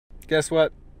guess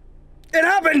what? It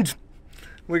happened!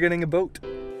 We're getting a boat.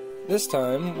 This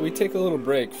time, we take a little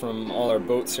break from all our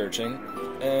boat searching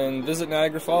and visit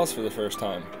Niagara Falls for the first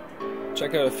time.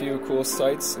 Check out a few cool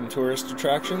sights and tourist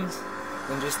attractions,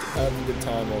 and just have a good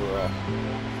time overall.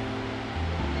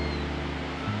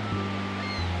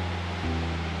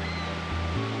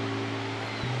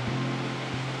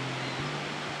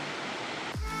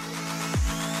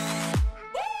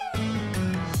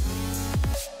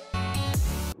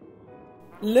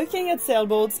 Looking at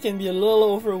sailboats can be a little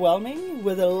overwhelming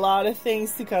with a lot of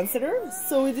things to consider,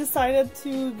 so we decided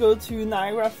to go to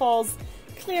Niagara Falls,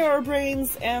 clear our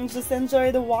brains, and just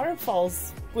enjoy the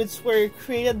waterfalls, which were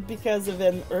created because of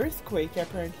an earthquake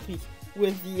apparently,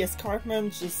 with the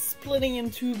escarpment just splitting in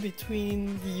two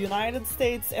between the United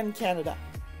States and Canada.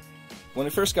 When we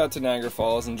first got to Niagara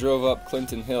Falls and drove up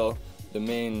Clifton Hill, the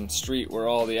main street where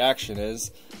all the action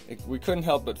is, we couldn't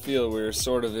help but feel we were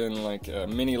sort of in like a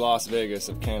mini Las Vegas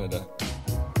of Canada.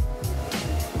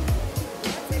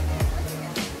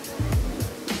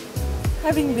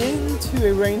 Having been to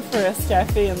a rainforest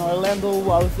cafe in Orlando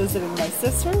while visiting my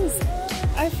sisters,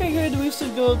 I figured we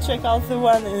should go check out the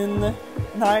one in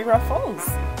Niagara Falls.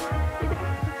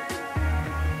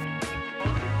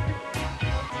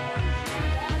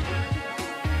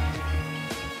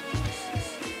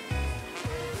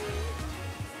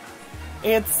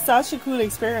 It's such a cool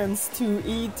experience to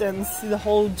eat and see the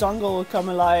whole jungle come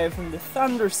alive and the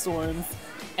thunderstorms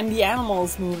and the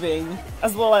animals moving,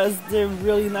 as well as the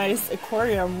really nice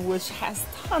aquarium which has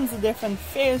tons of different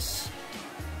fish,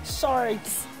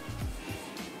 sharks,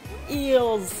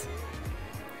 eels.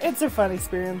 It's a fun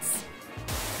experience.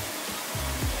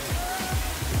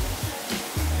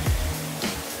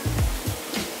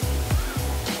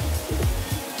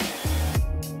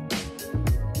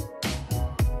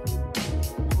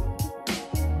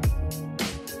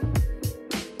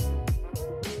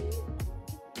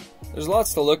 There's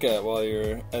lots to look at while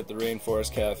you're at the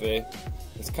Rainforest Cafe.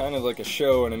 It's kind of like a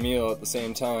show and a meal at the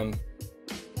same time.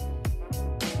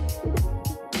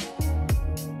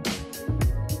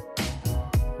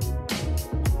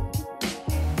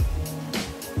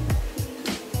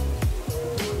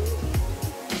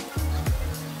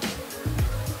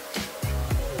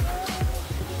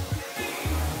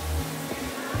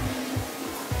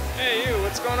 Hey you,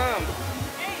 what's going on?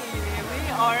 Hey, we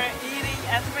are eating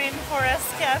at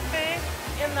Rainforest Cafe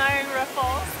in Niagara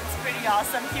Falls. It's pretty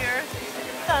awesome here.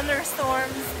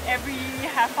 Thunderstorms every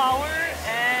half hour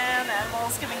and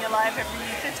animals coming alive every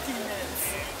 15 minutes.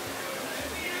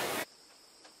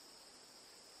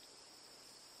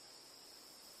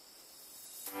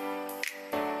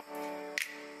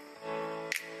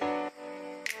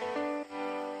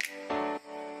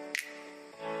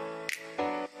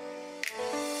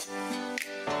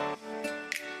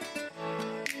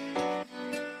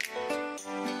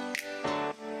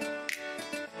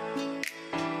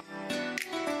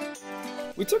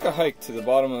 We took a hike to the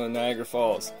bottom of the Niagara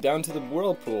Falls, down to the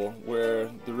whirlpool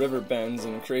where the river bends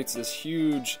and creates this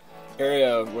huge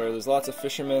area where there's lots of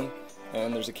fishermen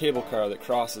and there's a cable car that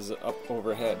crosses up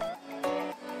overhead.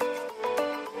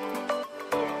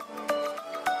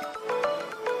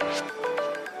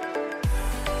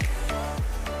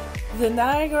 The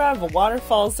Niagara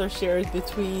waterfalls are shared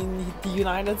between the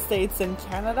United States and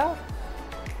Canada,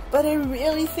 but I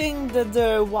really think that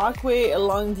the walkway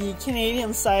along the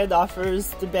Canadian side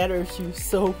offers the better view,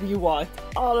 so we walked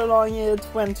all along it,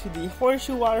 went to the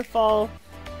Horseshoe Waterfall,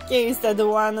 gazed at the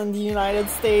one in the United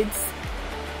States.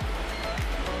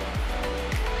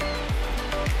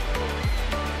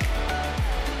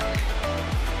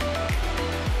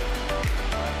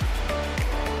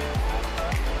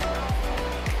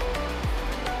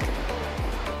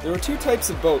 There were two types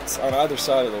of boats on either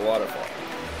side of the waterfall.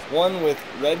 One with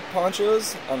red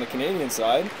ponchos on the Canadian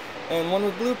side, and one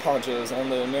with blue ponchos on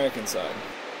the American side.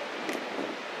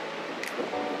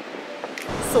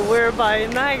 So we're by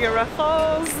Niagara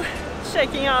Falls,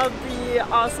 checking out the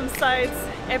awesome sights,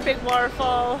 epic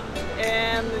waterfall,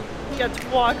 and get to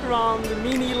walk around the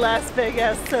mini Las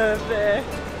Vegas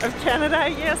of Canada,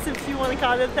 I guess, if you want to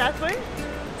call it that way.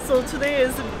 So today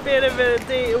is a bit of a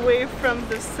day away from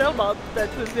the sailboat that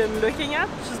we've been looking at,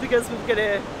 just because we've got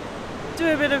to do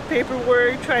a bit of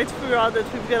paperwork, try to figure out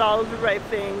that we've got all the right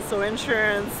things, so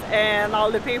insurance and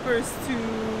all the papers to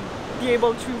be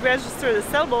able to register the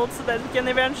sailboat so that we can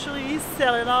eventually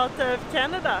sail it out of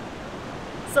Canada.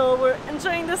 So we're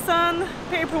enjoying the sun,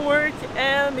 paperwork,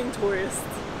 and being tourists.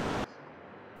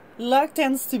 Luck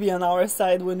tends to be on our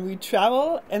side when we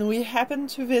travel, and we happened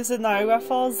to visit Niagara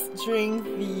Falls during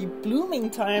the blooming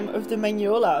time of the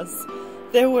magnolias.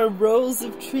 There were rows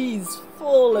of trees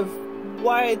full of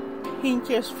white,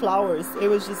 pinkish flowers. It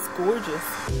was just gorgeous.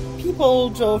 People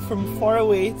drove from far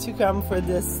away to come for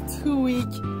this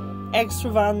 2-week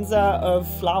extravaganza of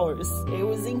flowers. It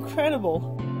was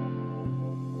incredible.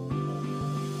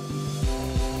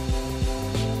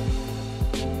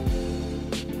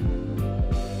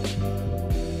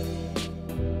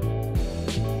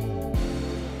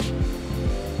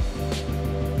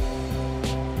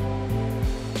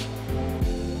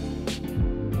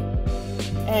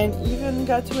 And even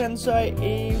got to enjoy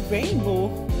a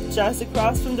rainbow just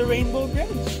across from the Rainbow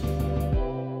Bridge.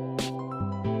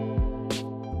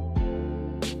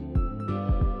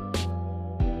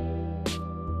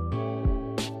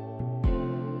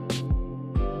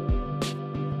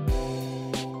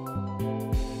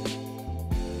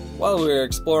 While we were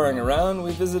exploring around,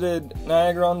 we visited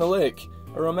Niagara-on-the-Lake,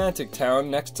 a romantic town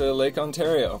next to Lake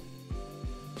Ontario.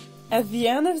 At the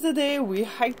end of the day, we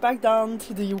hiked back down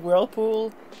to the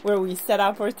whirlpool where we set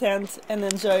up our tent and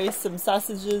enjoyed some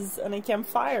sausages and a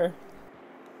campfire.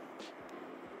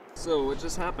 So, what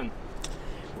just happened?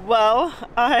 Well,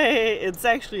 it's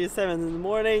actually 7 in the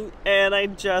morning and I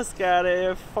just got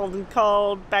a phone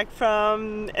call back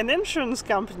from an insurance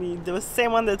company, the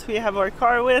same one that we have our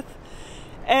car with,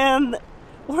 and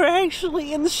we're actually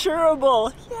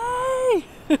insurable!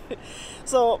 Yay!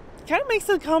 So, kind of makes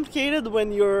it complicated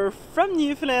when you're from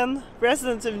Newfoundland,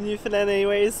 resident of Newfoundland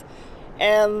anyways,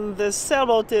 and the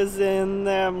sailboat is in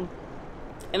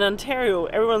Ontario.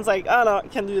 Everyone's like, oh no,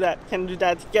 can't do that, you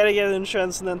gotta get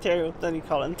insurance in Ontario. Then you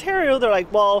call Ontario, they're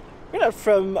like, well, we're not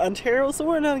from Ontario, so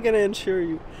we're not gonna insure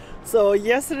you. So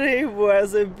yesterday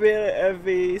was a bit of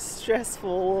a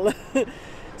stressful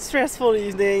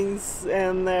evenings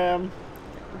and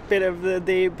bit of the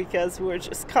day because we were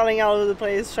just calling all over the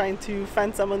place trying to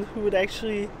find someone who would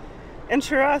actually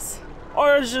insure us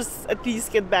or just at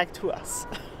least get back to us.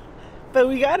 But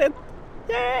we got it!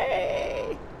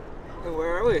 Yay!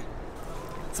 Where are we?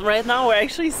 So right now we're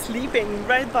actually sleeping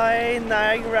right by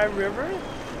Niagara River,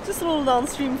 just a little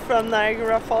downstream from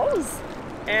Niagara Falls.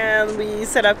 And we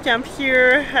set up camp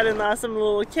here, had an awesome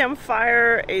little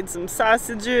campfire, ate some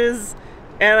sausages,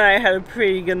 and I had a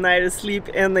pretty good night of sleep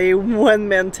in a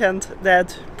one-man tent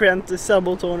that Brent, the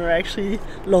sailboat owner, actually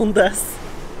loaned us.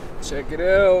 Check it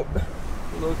out.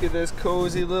 Look at this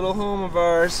cozy little home of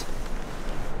ours.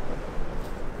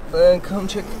 And come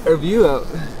check our view out.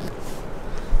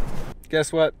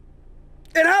 Guess what?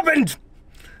 It happened!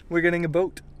 We're getting a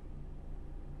boat.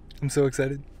 I'm so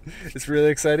excited. It's really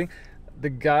exciting. The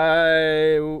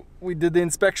guy, we did the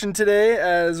inspection today,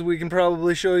 as we can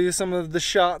probably show you some of the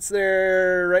shots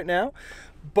there right now.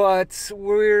 But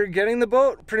we're getting the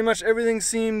boat. Pretty much everything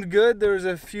seemed good. There was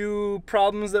a few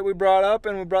problems that we brought up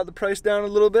and we brought the price down a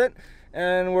little bit.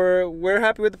 And we're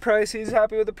happy with the price, he's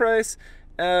happy with the price.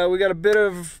 We got a bit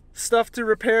of stuff to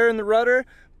repair in the rudder,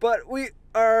 but we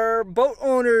are boat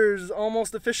owners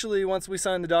almost officially once we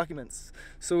signed the documents.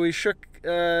 So we shook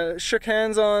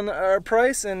hands on our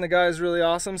price, and the guy's really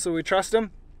awesome, so we trust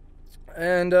him.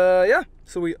 And yeah,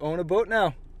 so we own a boat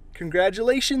now.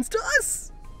 Congratulations to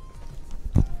us!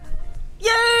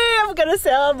 Yay! I've got a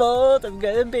sailboat, I've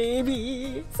got a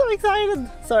baby. So excited!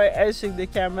 Sorry, I shook the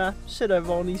camera. Should have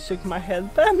only shook my head,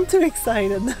 but I'm too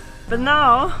excited. But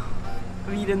now,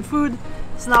 we've eaten food.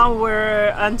 So now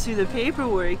we're onto the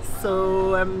paperwork,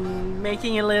 so I'm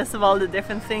making a list of all the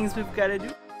different things we've got to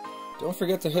do. Don't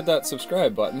forget to hit that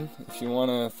subscribe button if you want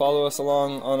to follow us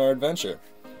along on our adventure.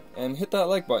 And hit that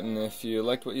like button if you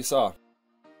liked what you saw.